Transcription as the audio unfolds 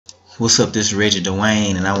What's up, this is Reggie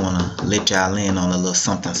Dewayne, and I want to let y'all in on a little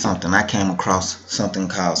something. I came across something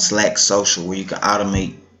called Slack Social, where you can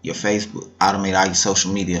automate your Facebook, automate all your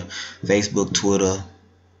social media, Facebook, Twitter,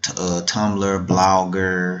 Tumblr,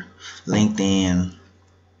 Blogger, LinkedIn.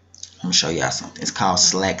 Let me show y'all something. It's called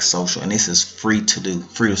Slack Social, and this is free to do,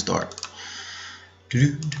 free to start.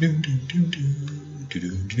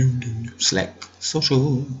 Slack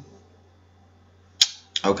Social.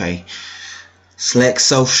 Okay. Slack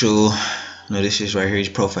Social. No, this is right here.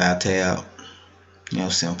 Your profile tab.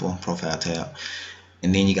 Simple profile tab.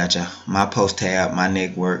 And then you got your My Post tab, My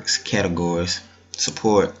Networks, Categories,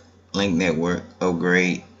 Support, Link Network,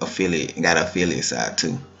 Upgrade, Affiliate. Got an affiliate side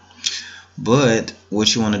too. But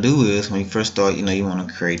what you want to do is, when you first start, you want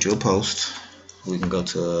to create your post. We can go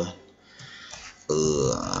to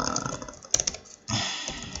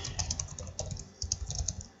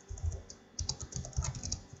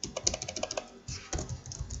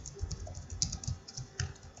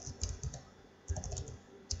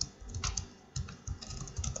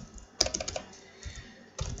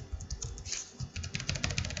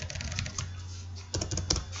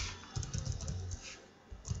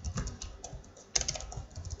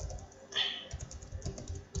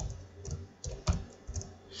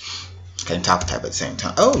can't talk tab at the same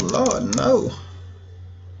time. Oh Lord, no.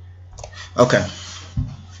 Okay.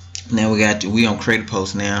 Now we on create a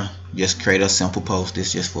post now. Just create a simple post. This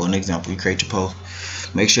is just for an example. You create your post.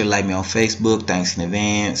 Make sure to like me on Facebook. Thanks in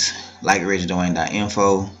advance. Like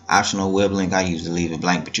ReggieDewayne.info. Optional web link. I usually leave it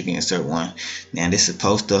blank, but you can insert one. Now this is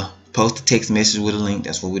post a text message with a link.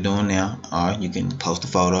 That's what we're doing now. Or you can post a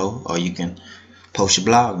photo, or you can post your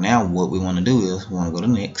blog. Now what we want to do is we want to go to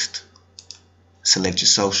next. Select your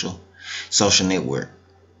social network.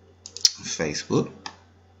 Facebook.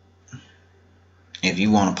 If you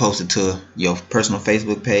want to post it to your personal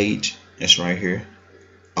Facebook page, that's right here.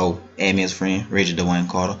 Admin's friend, Reggie Dewayne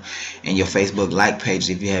Carter. And your Facebook like pages,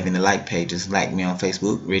 if you have any like pages, like me on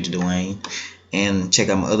Facebook, Reggie Dewayne. And check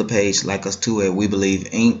out my other page, like us too, at We Believe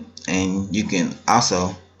Inc. And you can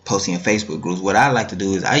also post in your Facebook groups. What I like to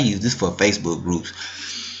do is I use this for Facebook groups.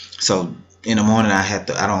 So in the morning I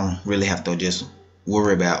don't really have to just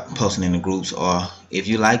worry about posting in the groups, or if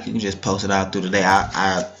you like, you can just post it out through the day.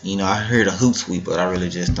 I heard a Hootsuite, but I really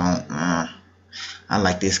just don't. I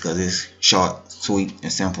like this because it's short, sweet,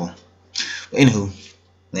 and simple. But anywho,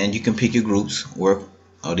 then you can pick your groups.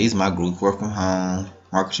 These are my groups: work from home,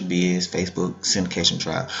 market your biz, Facebook, syndication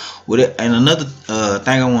tribe. And another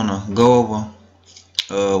thing I want to go over: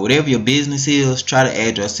 whatever your business is, try to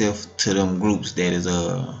add yourself to them groups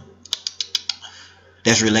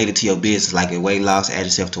that's related to your business. Like a weight loss, add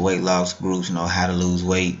yourself to weight loss groups. How to lose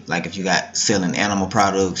weight. Like if you got selling animal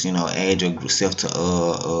products, add yourself to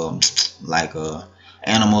like an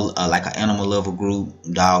animal level group,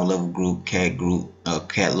 dog level group, cat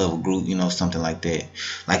level group, something like that.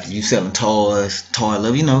 Like if you selling toys, toy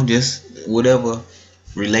level, just whatever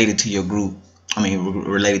related to your group.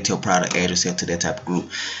 Related to your product, add yourself to that type of group.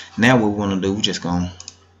 Now what we want to do, we're just gonna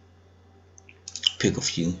pick a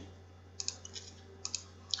few.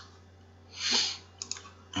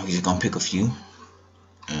 We're just gonna pick a few,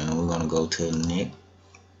 and we're gonna go to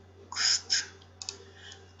next.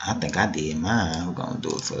 I think I did mine. We're gonna do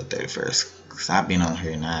it for the 31st, because I've been on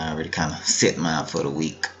here and I already kind of set mine for the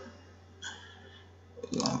week.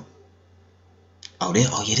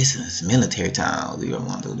 This is military time. We're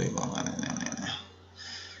gonna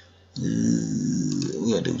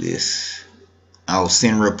do this. I'll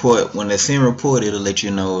send report. When they send report, it'll let you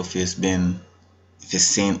know if it's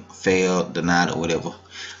sent, failed, denied, or whatever.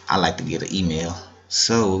 I like to get an email.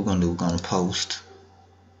 So what we're gonna post,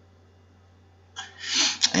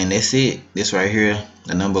 and that's it. This right here,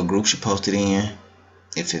 the number of groups you posted in,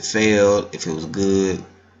 if it failed, if it was good,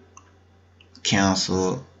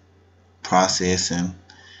 canceled, processing,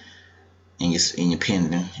 and your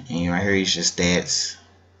pending. And right here is your stats,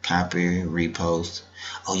 copy, repost.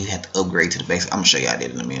 You have to upgrade to the basic. I'm gonna show you how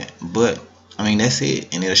that in a minute, but that's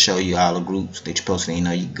it, and it'll show you all the groups that you're posting. You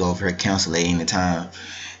can go over here, cancel at any time.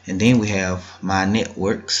 And then we have my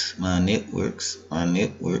networks. I'm just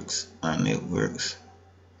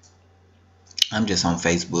on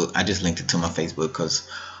Facebook. I just linked it to my Facebook because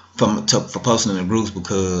for posting in the groups,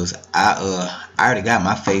 because I already got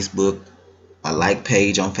my Facebook, my like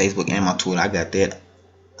page on Facebook, and my Twitter. I got that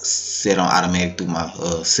set on automatic through my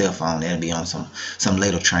cell phone. That'll be on some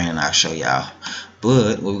later training I'll show y'all.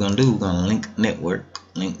 But what we're gonna do, we're gonna link network.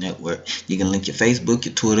 You can link your Facebook,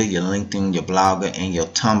 your Twitter, your LinkedIn, your Blogger, and your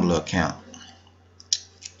Tumblr account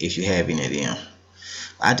if you have any of them.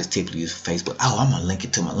 I just typically use Facebook. I'm gonna link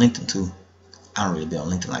it to my LinkedIn too. I don't really be on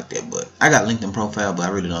LinkedIn like that, but I got LinkedIn profile, but I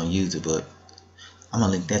really don't use it. But I'm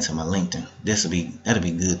gonna link that to my LinkedIn. That'll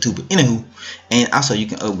be good too. But anywho, and also you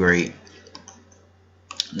can upgrade.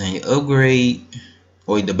 Now you upgrade,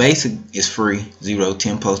 or the basic is free,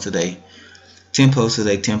 10 posts a day. 10 posts a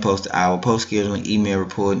day, 10 posts an hour, post scheduling, email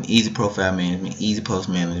reporting, easy profile management, easy post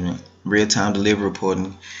management, real-time delivery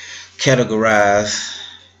reporting, categorize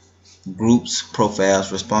groups,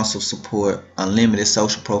 profiles, responsive support, unlimited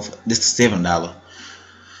social profile. This is $7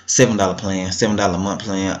 plan, $7 a month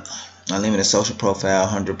plan, unlimited social profile,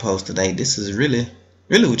 100 posts a day. This is really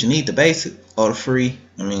what you need, the basic or the free.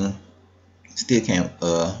 I mean, still can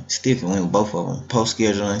win with both of them. Post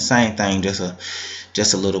scheduling, same thing,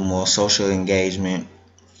 just a little more social engagement.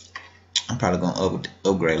 I'm probably gonna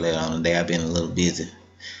upgrade later on today. I've been a little busy.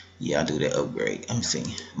 Yeah, I'll do that upgrade. Let me see,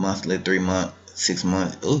 monthly, 3 months, 6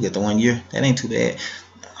 months. Oh, get the 1 year. That ain't too bad.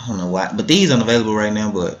 I don't know why, but these aren't available right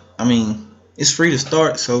now. But I mean, it's free to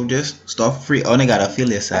start, so just start for free. Oh, and they got an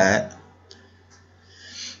affiliate side.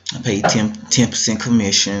 I pay 10%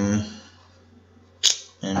 commission,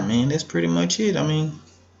 and man, that's pretty much it. I mean,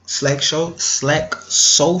 Slack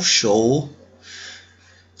Social.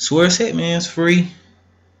 It's where it's at, man. It's free,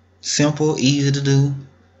 simple, easy to do.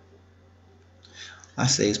 I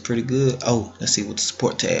say it's pretty good. Oh, let's see what the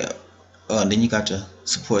support tab. Then you got your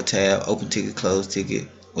support tab, open ticket, close ticket,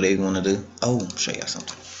 whatever you want to do. Oh, I'll show y'all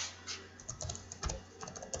something.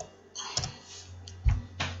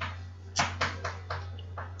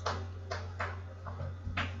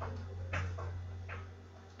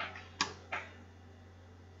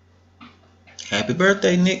 Happy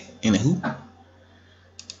birthday, Nick. In the hoop.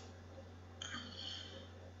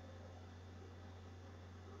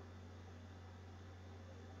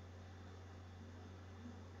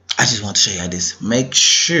 I just want to show y'all this. Make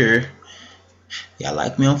sure y'all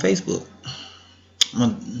like me on Facebook. I'm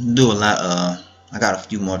gonna do a lot. I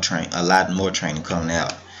got a lot more training coming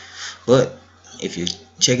out. But if you're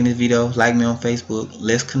checking this video, like me on Facebook.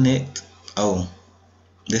 Let's connect. Oh,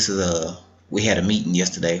 this is we had a meeting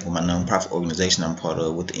yesterday with my nonprofit organization I'm part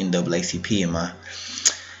of with the NAACP in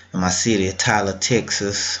my city, Tyler,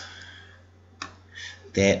 Texas.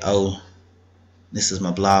 This is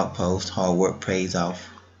my blog post. Hard work pays off.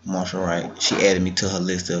 Marshall Wright. She added me to her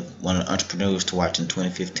list of one of the entrepreneurs to watch in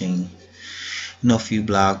 2015. A few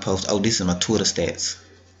blog posts. Oh, this is my Twitter stats.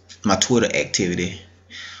 My Twitter activity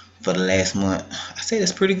for the last month. I say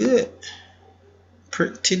that's pretty good.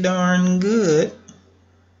 Pretty darn good.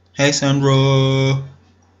 Hey, Sandra.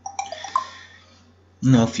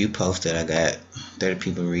 A few posts that I got. 30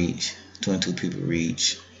 people reach. 22 people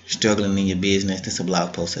reach. Struggling in your business. That's a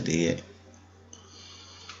blog post I did.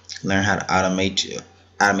 Learn how to automate your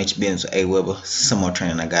business with Aweber. Some more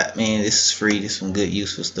training I got. Man, this is free. This is some good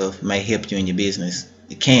useful stuff. It may help you in your business.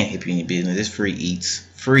 It can help you in your business. It's free eats.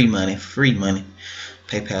 Free money. Free money.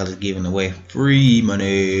 PayPal is giving away free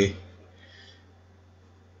money.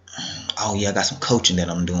 Oh yeah, I got some coaching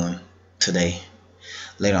that I'm doing today.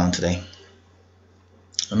 Later on today.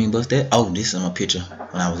 What's that? Oh, this is my picture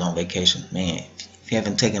when I was on vacation. Man, if you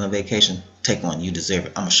haven't taken a vacation, take one. You deserve it.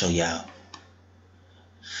 I'm gonna show y'all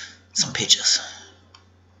some pictures.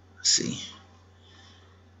 Let's see.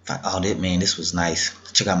 This was nice.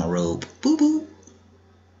 Check out my robe. Boo boo.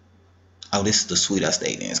 Oh, this is the suite I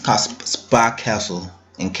stayed in. It's called Spa Castle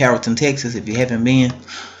in Carrollton, Texas. If you haven't been,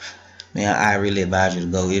 man, I really advise you to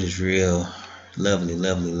go. It is real lovely,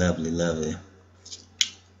 lovely, lovely, lovely.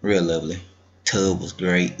 Real lovely. Tub was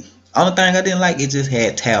great. Only thing I didn't like, it just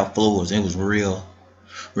had tile floors. It was real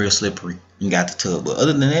slippery. You got the tub, but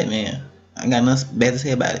other than that, man, I got nothing bad to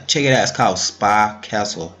say about it. Check it out. It's called Spa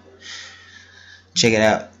Castle. Check it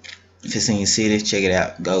out. If it's in your city, check it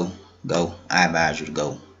out. Go. I advise you to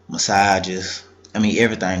go. Massages.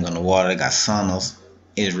 Everything on the water. They got saunas.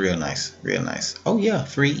 It is real nice. Real nice. Oh yeah,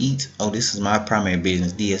 free eats. Oh, this is my primary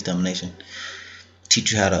business, DS Domination.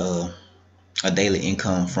 Teach you how to a daily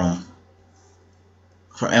income from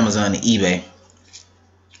Amazon and eBay.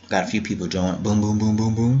 Got a few people join. Boom, boom, boom,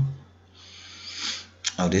 boom, boom.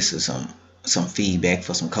 Oh, this is some feedback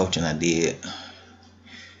for some coaching I did.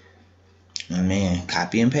 And man,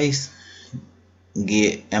 copy and paste.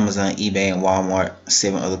 Get Amazon, eBay, and Walmart,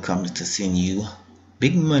 7 other companies to send you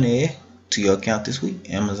big money to your account this week.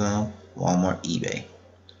 Amazon, Walmart, eBay.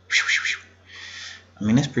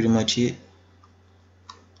 That's pretty much it.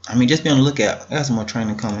 Just be on the lookout. I got some more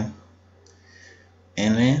training coming.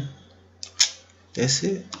 And man, that's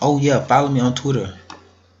it. Oh yeah, follow me on Twitter,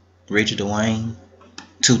 Reggie Dewayne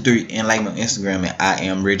 23, and like my Instagram at I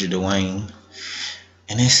am Reggie Dewayne.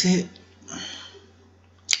 And that's it.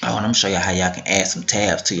 Oh, and I'm gonna show you how y'all can add some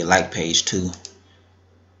tabs to your like page too.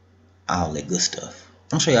 all that good stuff.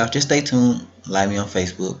 I'm sure y'all just stay tuned, like me on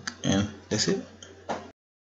Facebook, and that's it.